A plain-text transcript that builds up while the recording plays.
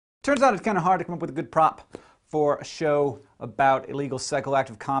Turns out it's kind of hard to come up with a good prop for a show about illegal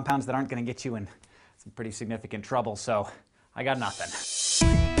psychoactive compounds that aren't going to get you in some pretty significant trouble, so I got nothing.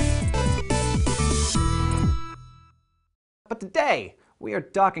 But today, we are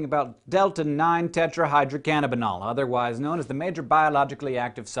talking about delta-9-tetrahydrocannabinol, otherwise known as the major biologically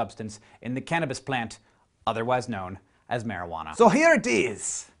active substance in the cannabis plant, otherwise known as marijuana. So here it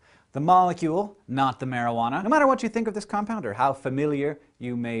is! The molecule, not the marijuana. No matter what you think of this compound or how familiar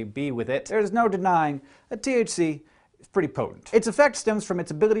you may be with it, there's no denying that THC is pretty potent. Its effect stems from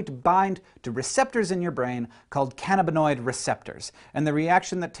its ability to bind to receptors in your brain called cannabinoid receptors, and the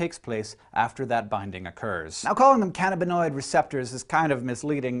reaction that takes place after that binding occurs. Now, calling them cannabinoid receptors is kind of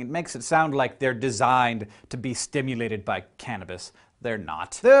misleading. It makes it sound like they're designed to be stimulated by cannabis. They're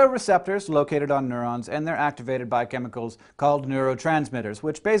not. They're receptors located on neurons, and they're activated by chemicals called neurotransmitters,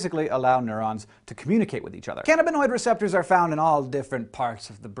 which basically allow neurons to communicate with each other. Cannabinoid receptors are found in all different parts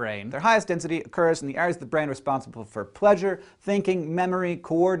of the brain. Their highest density occurs in the areas of the brain responsible for pleasure, thinking, memory,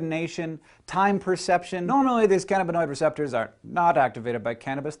 coordination, time perception. Normally, these cannabinoid receptors are not activated by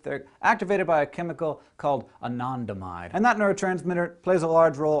cannabis. They're activated by a chemical called anandamide. And that neurotransmitter plays a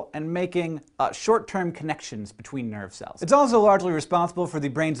large role in making short-term connections between nerve cells. It's also largely responsible for the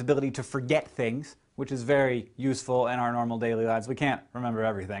brain's ability to forget things, which is very useful in our normal daily lives. We can't remember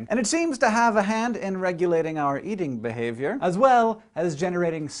everything. And it seems to have a hand in regulating our eating behavior, as well as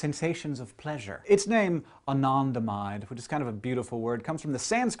generating sensations of pleasure. Its name, anandamide, which is kind of a beautiful word, comes from the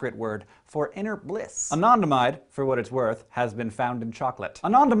Sanskrit word for inner bliss. Anandamide, for what it's worth, has been found in chocolate.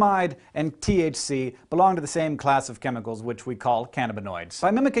 Anandamide and THC belong to the same class of chemicals, which we call cannabinoids.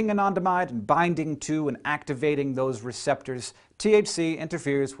 By mimicking anandamide and binding to and activating those receptors, THC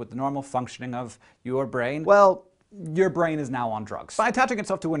interferes with the normal functioning of your brain. Well, your brain is now on drugs. By attaching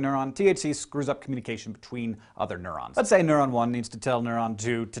itself to a neuron, THC screws up communication between other neurons. Let's say neuron 1 needs to tell neuron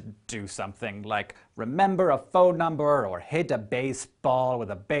 2 to do something like remember a phone number or hit a baseball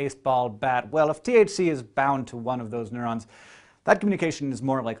with a baseball bat. Well, if THC is bound to one of those neurons, that communication is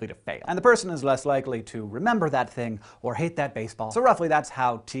more likely to fail, and the person is less likely to remember that thing or hit that baseball. So roughly that's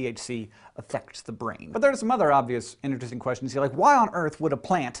how THC affects the brain. But there are some other obvious interesting questions here, like why on earth would a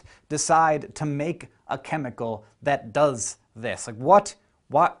plant decide to make a chemical that does this? Like why?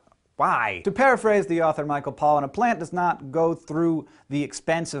 To paraphrase the author Michael Pollan, a plant does not go through the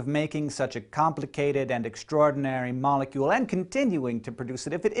expense of making such a complicated and extraordinary molecule and continuing to produce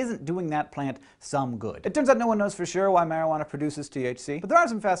it if it isn't doing that plant some good. It turns out no one knows for sure why marijuana produces THC, but there are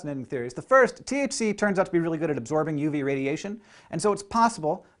some fascinating theories. The first, THC turns out to be really good at absorbing UV radiation, and so it's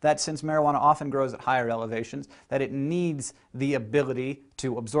possible that since marijuana often grows at higher elevations, that it needs the ability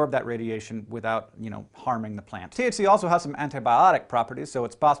to absorb that radiation without, harming the plant. THC also has some antibiotic properties, so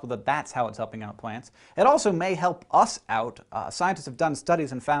it's possible that that's how it's helping out plants. It also may help us out. Scientists have done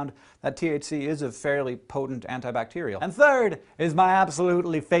studies and found that THC is a fairly potent antibacterial. And third is my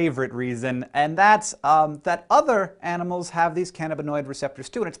absolutely favorite reason, and that's that other animals have these cannabinoid receptors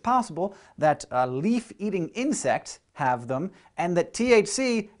too, and it's possible that leaf-eating insects have them, and that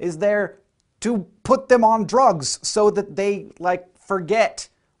THC is there to put them on drugs so that they, forget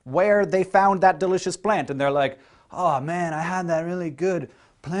where they found that delicious plant. And they're like, oh man, I had that really good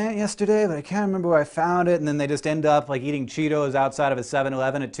plant yesterday, but I can't remember where I found it. And then they just end up eating Cheetos outside of a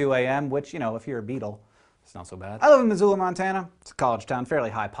 7-Eleven at 2 a.m., which, if you're a beetle, it's not so bad. I live in Missoula, Montana. It's a college town, fairly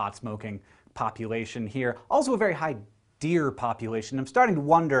high pot smoking population here. Also a very high deer population. I'm starting to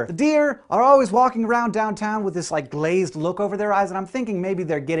wonder, the deer are always walking around downtown with this glazed look over their eyes, and I'm thinking maybe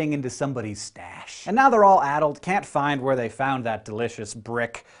they're getting into somebody's stash. And now they're all addled, can't find where they found that delicious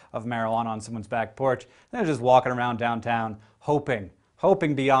brick of marijuana on someone's back porch. They're just walking around downtown, hoping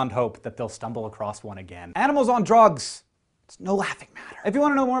beyond hope that they'll stumble across one again. Animals on drugs. It's no laughing matter. If you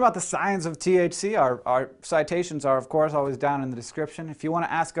want to know more about the science of THC, our citations are, of course, always down in the description. If you want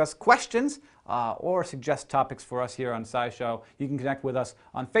to ask us questions or suggest topics for us here on SciShow, you can connect with us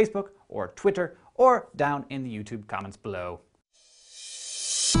on Facebook or Twitter or down in the YouTube comments below.